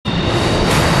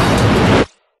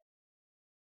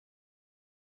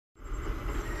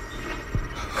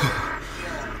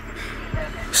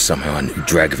somehow I knew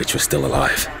Dragovich was still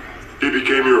alive. He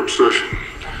became your obsession.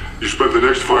 You spent the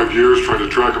next 5 years trying to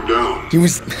track him down. He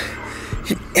was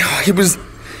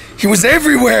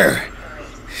everywhere!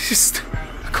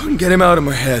 I couldn't get him out of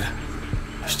my head.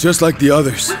 He's just like the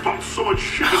others. We pumped so much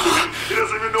shit into him, he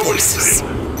doesn't even know what he's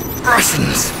saying.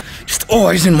 Russians! Just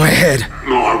always in my head.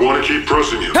 No, I want to keep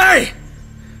pressing you. Hey!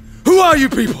 Who are you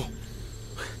people?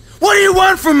 What do you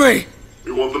want from me?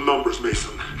 We want the numbers,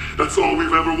 Mason. That's all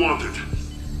we've ever wanted.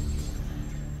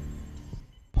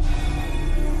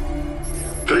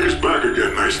 Take us back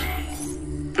again, Mason.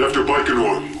 After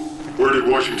Baikonur, where did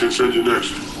Washington send you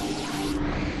next?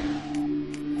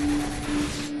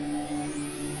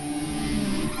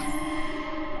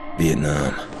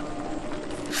 Vietnam.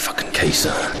 Fucking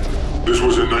Khe-Sanh. This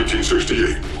was in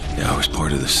 1968. Yeah, I was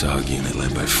part of the S.O.G unit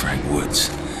led by Frank Woods.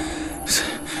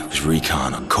 It was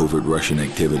recon on covert Russian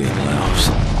activity in Laos.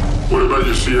 What about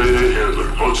your CIA handler,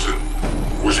 Hudson?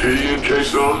 Was he in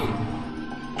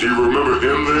Khe-Sanh? Do you remember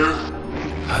him there?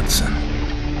 Hudson.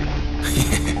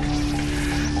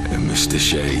 And Mr.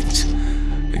 Shades.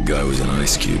 The guy was an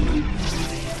ice cube.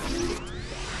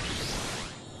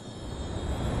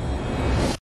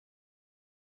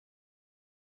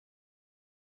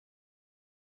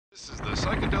 This is the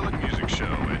Psychedelic Music Show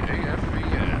at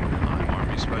AFVN. I'm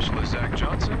Army Specialist Zach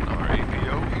Johnson. Our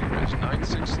APO here is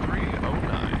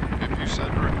 96309. If you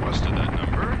send a request to that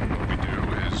number, what we do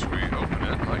is we open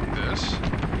it like this.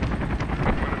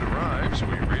 When it arrives,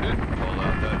 we read it, pull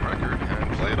out that record,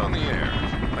 and play it on the air.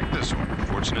 Like this one,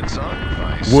 Fortunate Son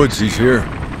by Woods, he's here.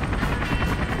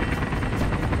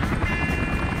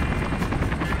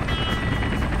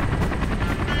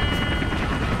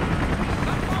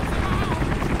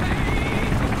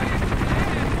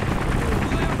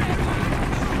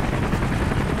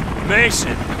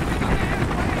 Mason!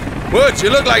 Woods, you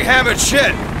look like hammered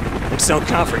shit. Looks don't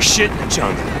count for shit in the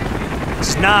jungle. This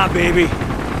is Nah, baby.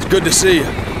 It's good to see you.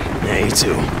 Yeah, you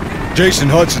too. Jason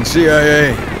Hudson,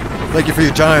 CIA. Thank you for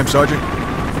your time, Sergeant.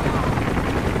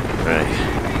 Right.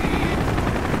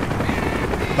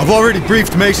 I've already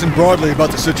briefed Mason broadly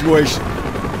about the situation.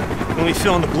 Let me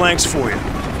fill in the blanks for you.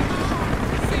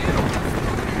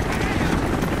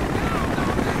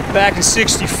 Back in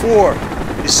 '64,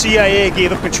 the CIA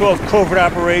gave up control of covert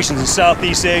operations in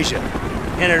Southeast Asia,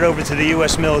 handed it over to the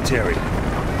U.S. military.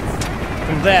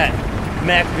 From that,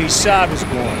 S.O.G was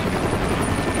born.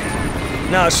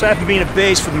 Now, aside from being a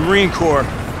base for the Marine Corps,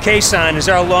 Khe-Sanh is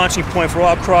our launching point for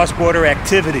all cross-border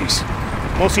activities,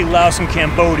 mostly Laos and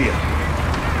Cambodia.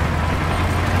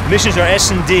 Missions are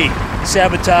S&D,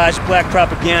 sabotage, black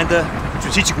propaganda,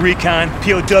 strategic recon,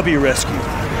 POW rescue.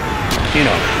 You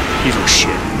know, evil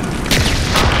shit.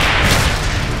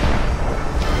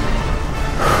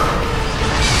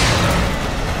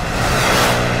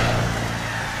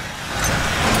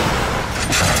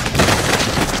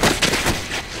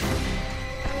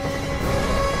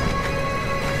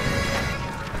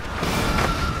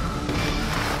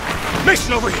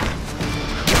 Mason, over here!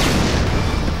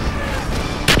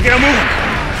 Get him moving!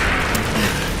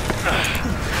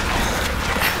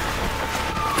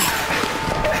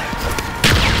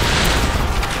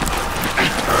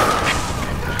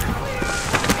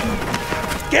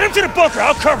 Get him to the bunker,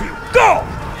 I'll cover you! Go!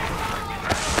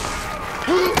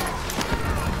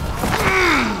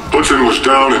 Hudson was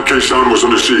down and Khe-Sanh was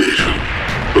under siege.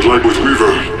 But like with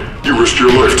Weaver, you risked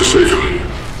your life to save him.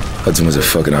 Hudson was a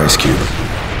fucking ice cube.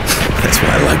 That's why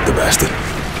I liked the bastard.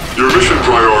 Your mission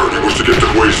priority was to get to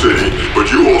Hue City,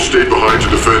 but you all stayed behind to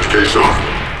defend Khe-Sanh.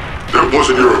 That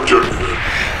wasn't your objective.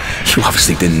 You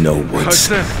obviously didn't know Woods.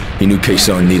 Hudson. He knew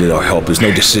Khe-Sanh needed our help. There's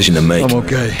no decision to make. I'm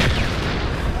okay.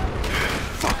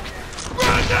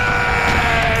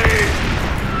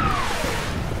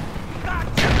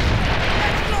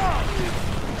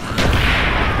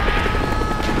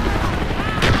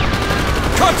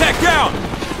 Contact down!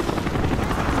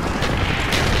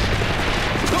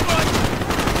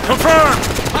 Confirm!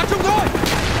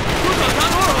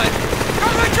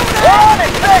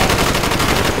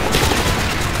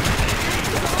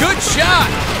 Good shot!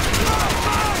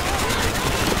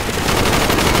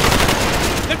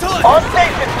 On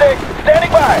station, 6,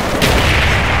 standing by.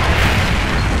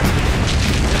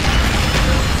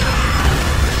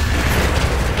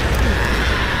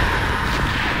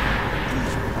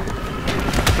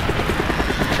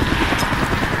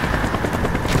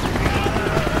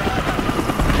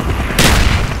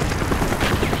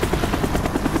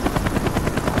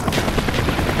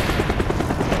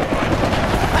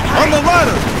 On the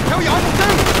ladder!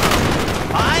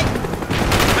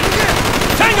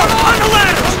 Tango, on the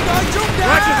ladder!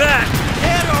 Roger that!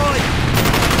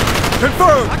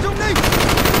 Confirmed!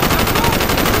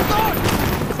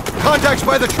 Contacts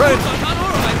by the trench!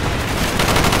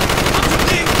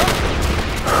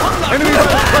 Enemy by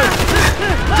the trench!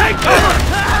 Take cover!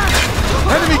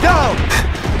 Enemy down!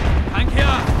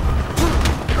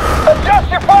 Adjust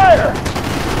your fire!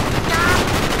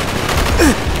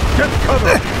 Get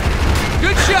cover!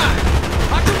 Good shot!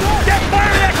 Get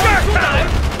fire that gun!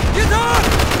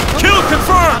 Kill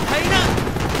confirmed!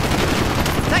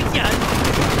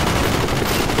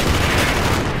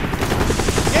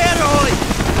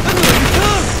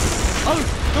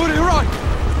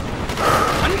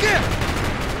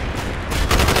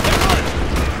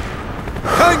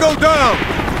 Tango down!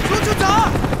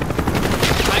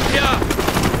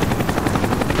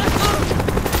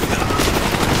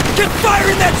 Get fire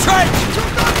in that trench!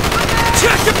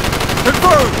 Check him!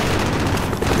 Confirmed!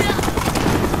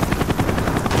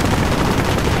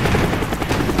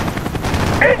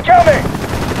 Incoming!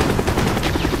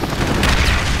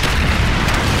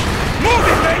 Move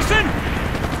it, Mason!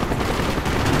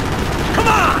 Come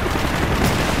on!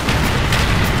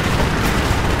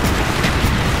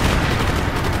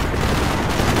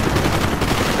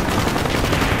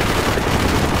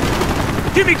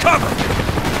 Give me cover!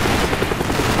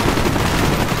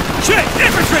 Shit!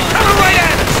 Infantry coming right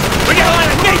at us! We got a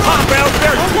line of napalm barrels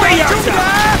there 3 yards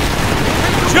out!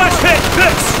 Just hit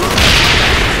this!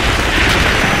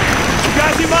 You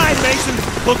guys in mind, Mason?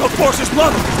 Local forces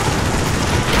love them!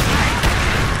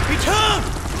 Return!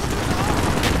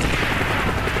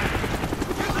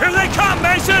 Here they come,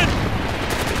 Mason!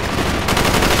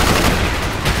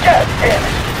 God damn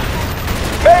it!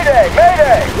 Mayday!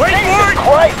 Mayday! Wait for it!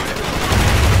 Christ!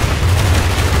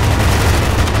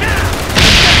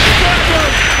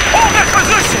 Hold that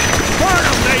position! Burn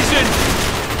them, Mason!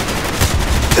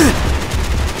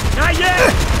 Not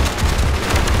yet!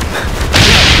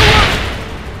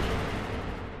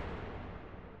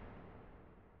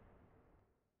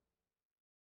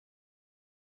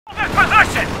 Hold that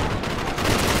position!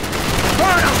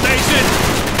 Burn them, Mason!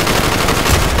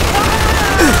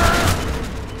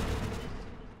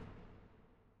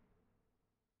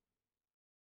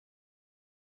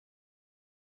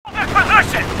 Hold that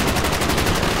position!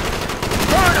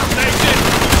 Burn them, Mason!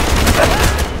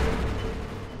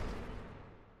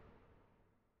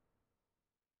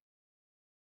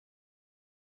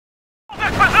 Hold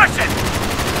that position!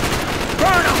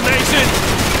 Burn them, Mason!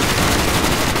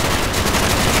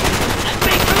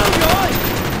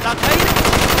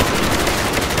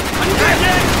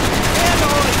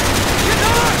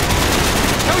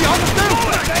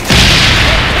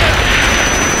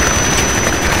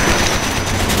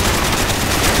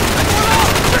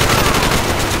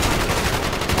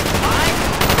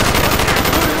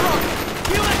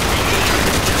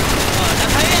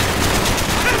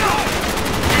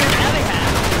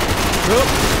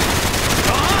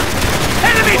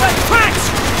 Enemy in the trench!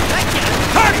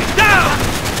 Target down!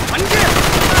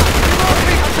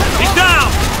 He's down!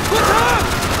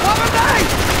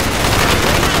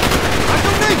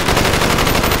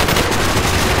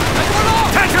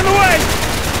 Tanks on the way!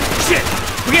 Shit!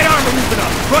 We get armor moving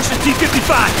up. Russian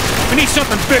T-55. We need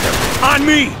something bigger. On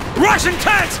me! Russian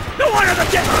tanks! No wonder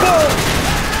they're getting bold!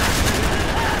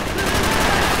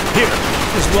 Here,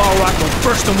 this wall rock will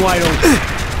burst them wide open.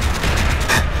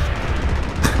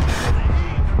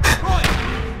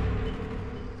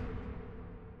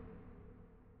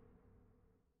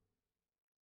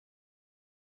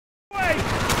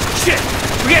 Shit!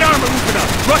 We get armor moving up.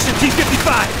 Russian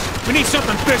T-55s. We need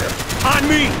something bigger. On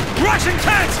me! Russian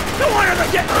tanks! No wonder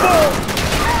they're getting bold!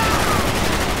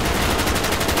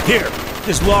 Here,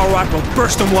 this wall rock will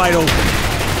burst them wide open.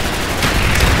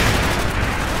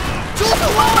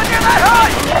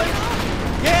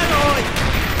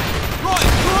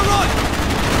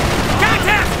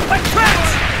 Contact! A trench!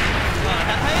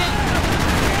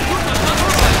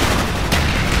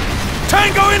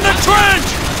 Tango in the trench!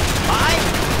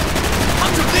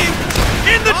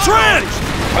 In the trench!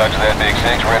 Roger that, Big 6.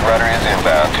 Red Rider is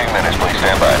inbound. 2 minutes, please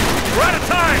stand by. We're out of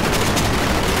time!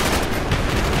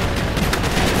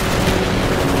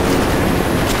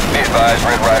 Be advised,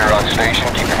 Red Rider on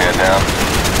station. Keep your head down.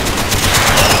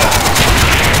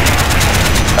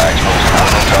 High explosive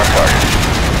ordnance on target.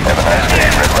 Have a nice day,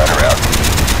 Red Rider out.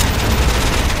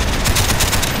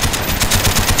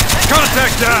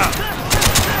 Contact down!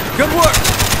 Good work!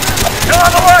 Still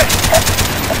on the way!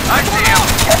 I see him!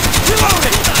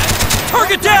 Reloading!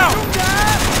 Target down!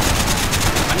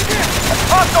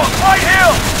 Hostiles, White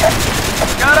Hill!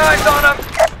 Got eyes on him!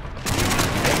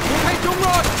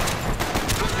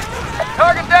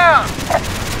 Target down!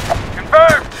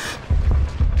 Confirmed!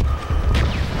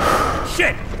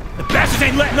 Shit! The bastards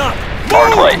ain't letting up!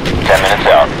 Hard play. 10 minutes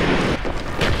out.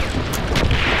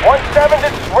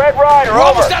 Rider, We're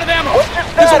over. almost out of ammo. What's your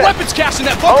There's a status? weapons cache in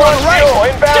that bunker on the right. Fuel,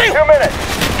 inbound Damn. 2 minutes.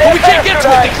 But we can't get to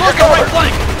it. They closed our right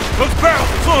flank. Those barrels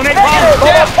are full of Negative, napalm.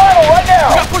 on that final right We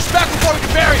now. got pushed back before we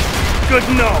could bury it. Good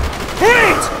to know.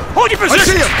 Marines! Hold your I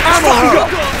position! see him! Ammo Go! out!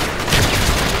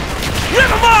 Rip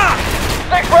him off!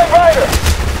 6 Red Rider.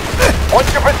 What's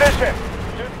your position?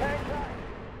 Just hang tight.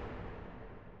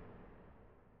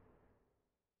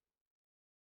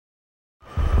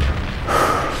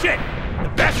 Shit! The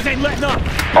bastards ain't letting up!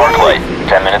 On plate.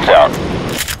 10 minutes out.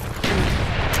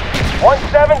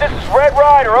 1-7, this is Red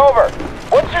Rider, over.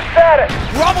 What's your status?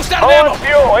 We're almost out of Low ammo. on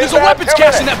fuel, There's a inbound weapons 2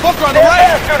 cache in minutes. that bunker on the Stand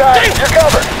right. back, Student. Damn. You're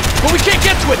covered. But we can't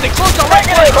get to it. They closed our right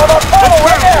Negative, flank. on that final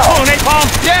right Barrels are now. full of napalm!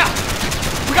 Yeah.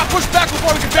 We got pushed back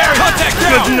before we could bury it. Contact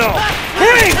Good down. to know.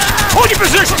 Marines! Hold your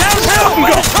position! Downhill!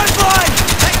 Go!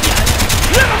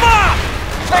 Rip him off!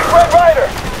 6 Red Rider.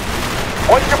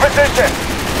 What's your position?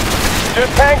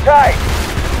 Just hang tight.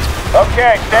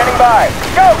 Okay, standing by.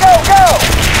 Go, go, go!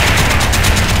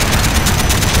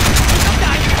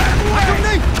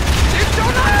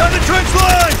 On the trench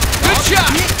line! Good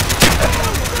shot.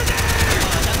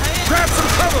 Grab some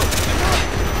cover!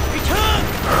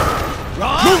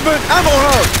 Movement! Ammo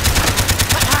out!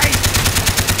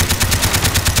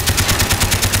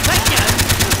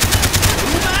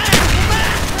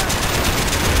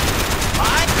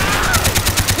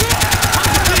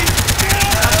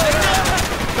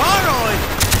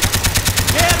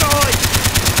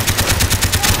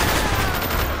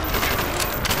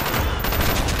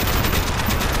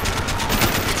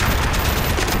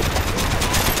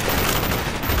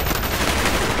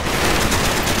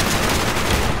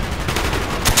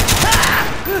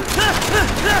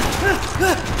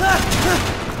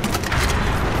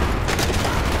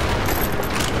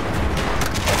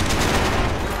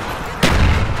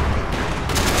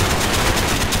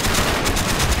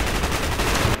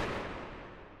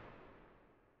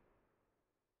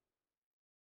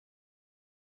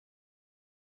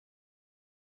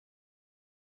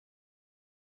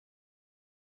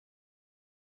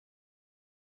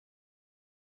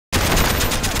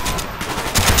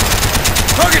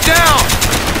 Target down.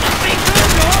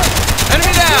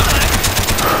 Enemy down.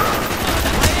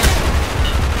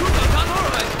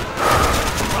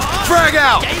 Frag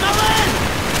out!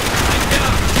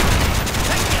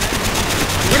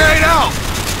 Grenade out!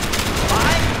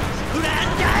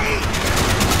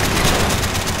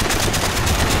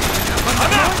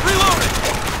 I'm out. Reloading.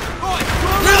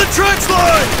 Near the trench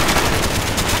line!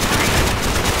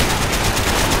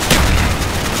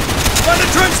 On the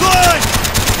trench line!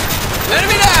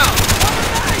 Enemy down.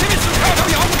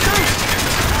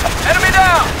 Enemy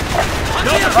down.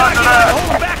 No, you're not gonna hold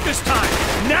him back this time!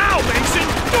 Now, Mason!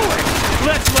 Do it!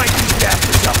 Let's light these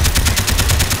bastards up!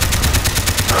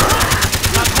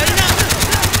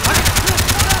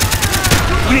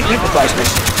 We need to improvise,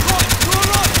 Mason.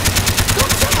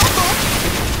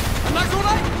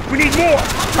 We need more!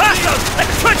 Hostiles! At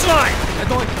the trench line!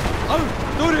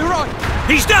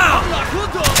 He's down!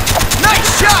 Nice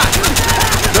shot.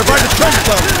 They're by the trench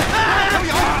line!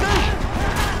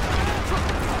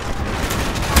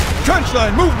 Trench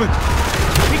line, movement!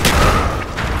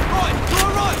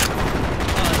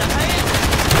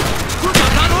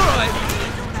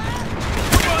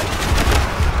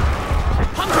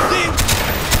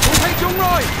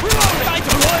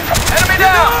 Enemy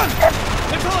down.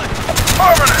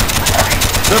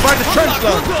 They're by the trench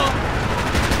line!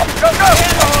 Go, go.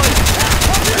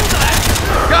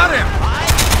 Got him.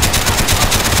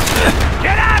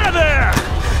 Get out of there!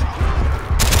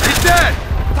 He's dead.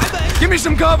 Give me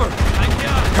some cover.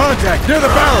 Contact near the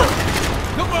barrel!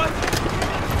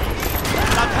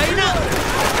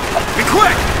 Be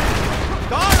quick.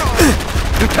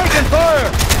 You're taking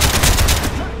fire!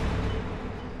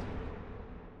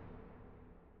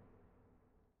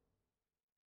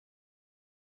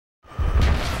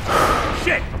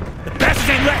 Shit! The bastards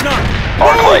ain't letting up!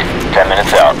 On plate. 10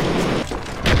 minutes out.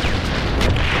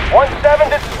 1-7,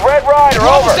 this is Red Rider,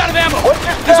 We're over. almost out of ammo. What's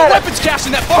your There's a status? weapons cache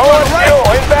in that bunker Low on on the right. fuel,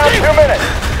 inbound 2 minutes.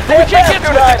 But we can't Stand get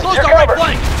to back, it. They Student. closed You're our right covered.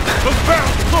 flank. Those barrels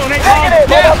are full of napalm! Negative,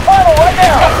 on Yeah. that final right We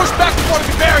got now. pushed back before we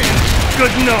could bury it.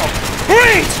 Good to know.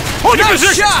 Marines! Hold your Nice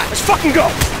position! shot. Let's fucking go!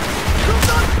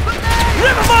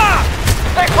 Rip him off!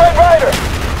 6 Red Rider.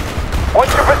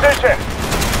 What's your position?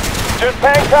 Just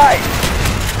hang tight.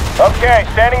 Okay,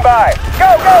 standing by.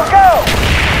 Go, go, go!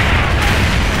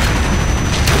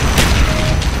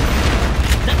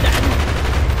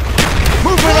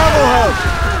 Movement ammo out!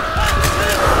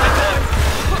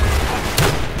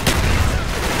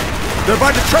 They're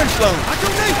by the trench line!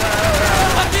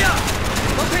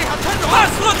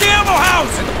 Hostile at the ammo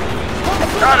house!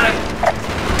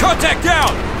 Contact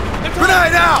down.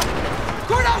 Grenade out!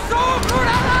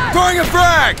 Throwing a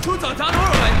frag!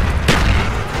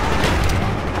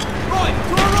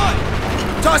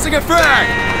 Tossing a frag!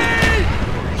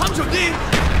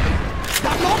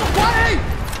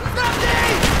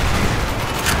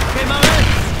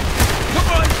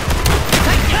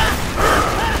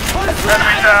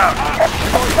 Enemies out.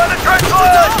 Let the truck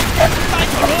close!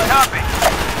 Copy.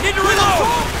 Need to reload!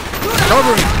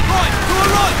 Covering.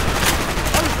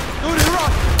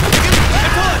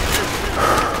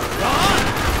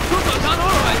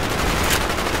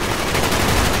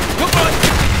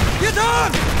 Get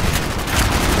on!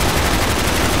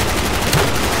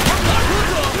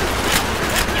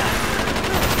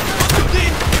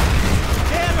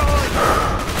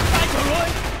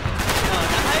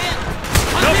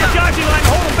 Dodgy line,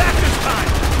 hold him back this time!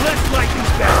 Let's light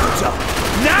these bastards up!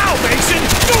 Now, Mason,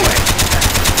 do it!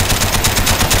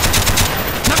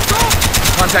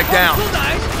 Contact down.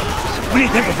 We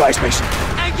need to improvise, Mason.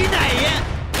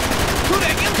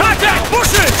 Contact!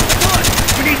 Bushes!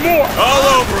 We need more! All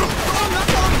over him!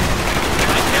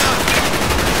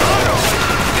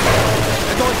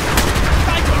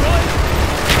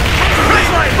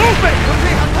 Ridgeline, move it!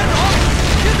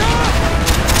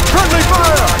 Friendly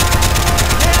fire!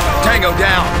 Tango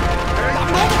down.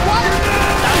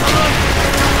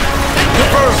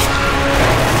 Confirmed.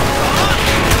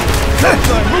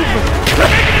 Ridgeline movement.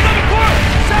 Taking another course!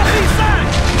 Southeast side!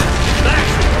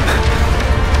 That's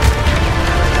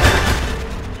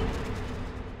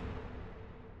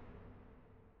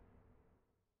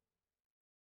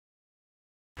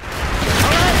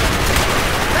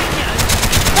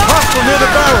Hostile near the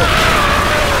barrel.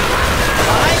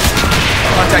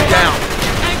 Contact down.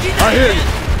 I hear you.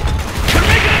 They're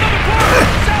making another course!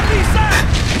 Southeast side!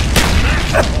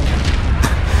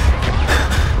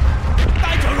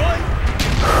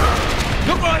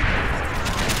 Look right!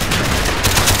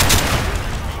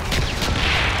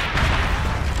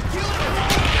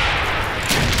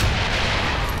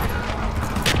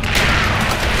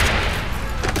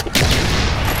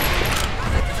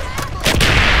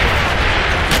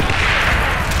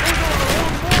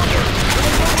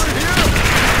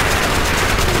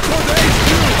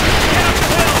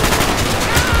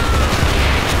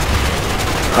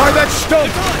 By that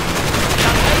stump.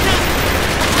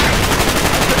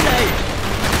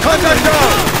 Contact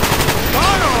down.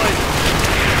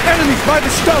 Enemies by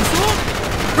the stump.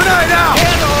 Grenade out.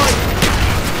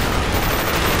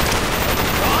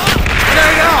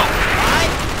 Grenade out.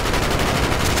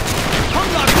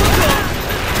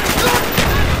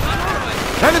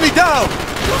 Enemy down.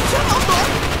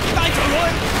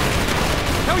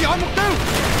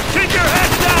 Keep your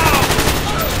head down!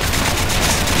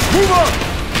 Move up.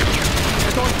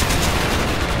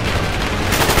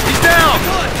 He's down.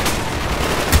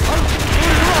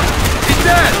 He's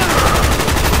dead.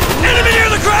 Enemy near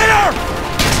the crater!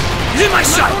 He's in my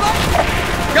sight!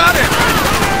 Got him.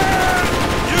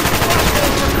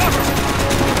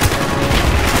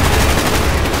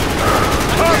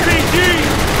 RPG!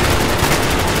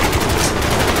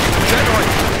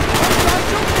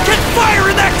 Get fire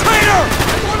in that crater!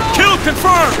 Kill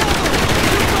confirmed!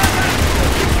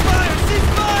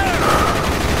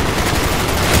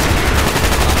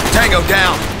 Tango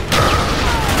down.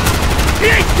 He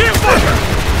ain't kill fucker!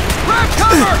 Grab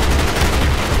cover.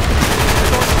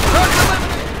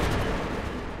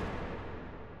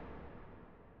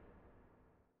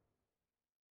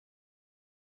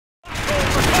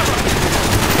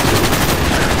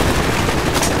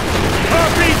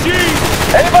 RPG!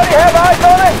 Anybody have eyes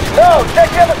on it? No, check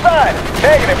the other side.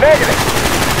 Negative, negative.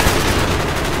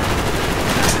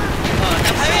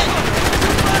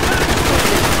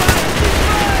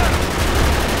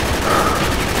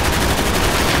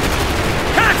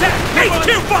 Contact! HQ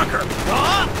bunker!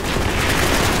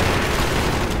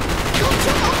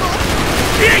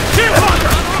 He ain't kill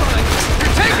bunker!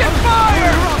 You're taking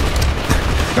fire.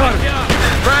 Got him.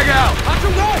 Frag out.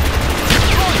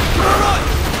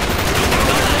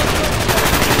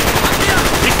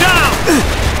 He's down!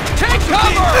 Take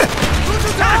cover.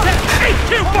 Contact!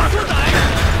 HQ bunker!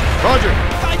 Roger.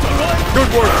 Good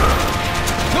work.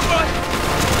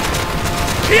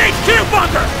 He ain't kill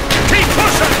bunker! Keep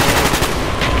pushing!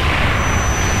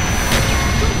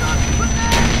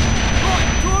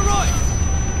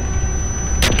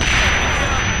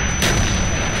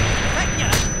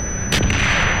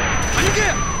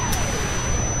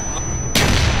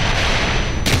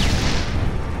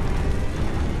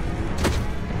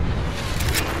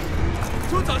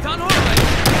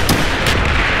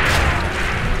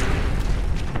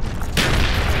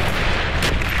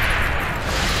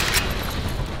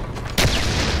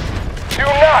 Do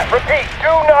not Repeat, do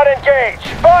not engage.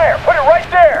 Fire! Put it right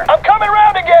there! I'm coming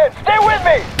around again! Stay with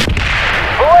me!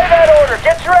 Belay that order!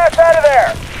 Get your ass out of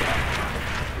there!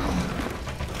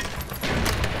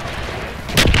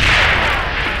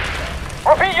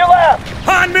 Repeat your left!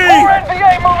 On me! More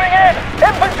NVA moving in!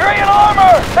 Infantry and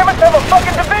armor! They must have a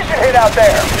fucking division hit out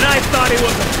there! And I thought he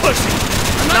was a pussy.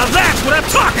 Now that's what I'm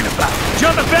talking about!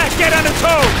 Jump it back, get on the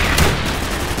toe!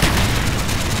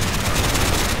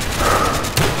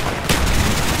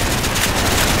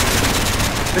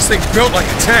 This thing's built like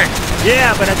a tank.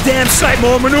 Yeah, but a damn sight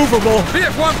more maneuverable.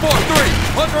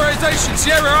 BF-143, authorization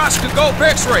Sierra Oscar Golf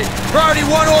X-ray. Priority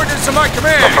 1 ordnance to my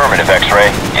command. Affirmative, X-ray.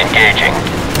 Engaging.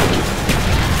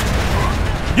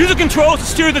 Use the controls to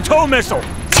steer the tow missile.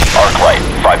 Arc light,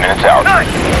 5 minutes out.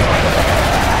 Nice!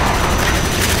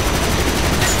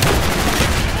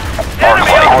 Arc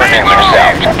light, coordinates are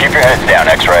south. Keep your heads down,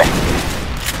 X-ray.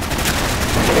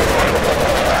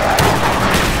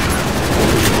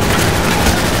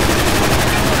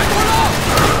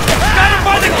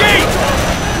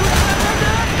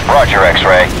 Roger,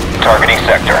 X-ray. Targeting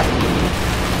sector.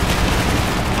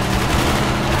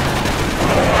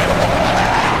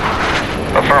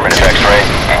 Affirmative, X-ray.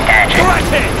 Engaging. Right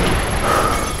hit!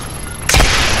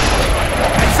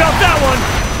 I felt that one!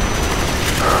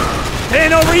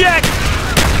 Ain't over yet!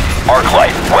 Arc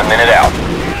light, 1 minute out.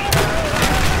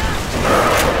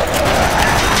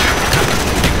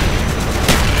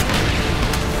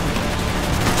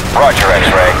 Roger,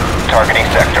 X-ray. Targeting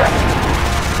sector.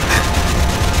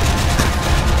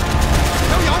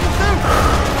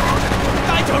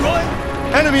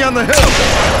 Enemy on the hill!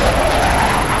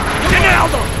 You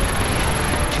nailed him!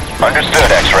 Understood,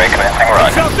 X-ray. Commencing I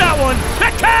run. felt that one!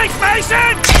 That tanks,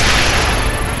 Mason!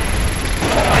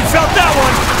 I felt that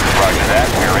one! Roger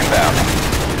that. We're inbound.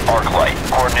 Arc light.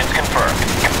 Coordinates confirmed.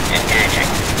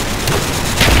 Engaging.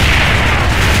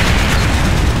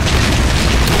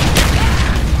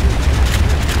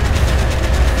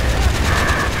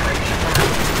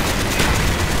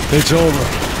 It's over.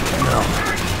 No.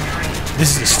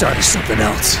 This is the start of something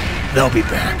else. They'll be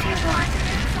back.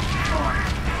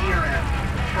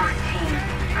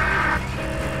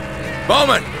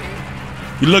 Bowman!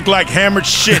 You look like hammered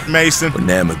shit, Mason. Would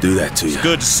Nama do that to you?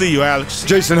 Good to see you, Alex.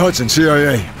 Jason Hudson,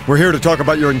 CIA. We're here to talk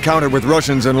about your encounter with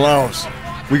Russians in Laos.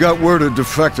 We got word a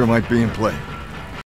defector might be in play.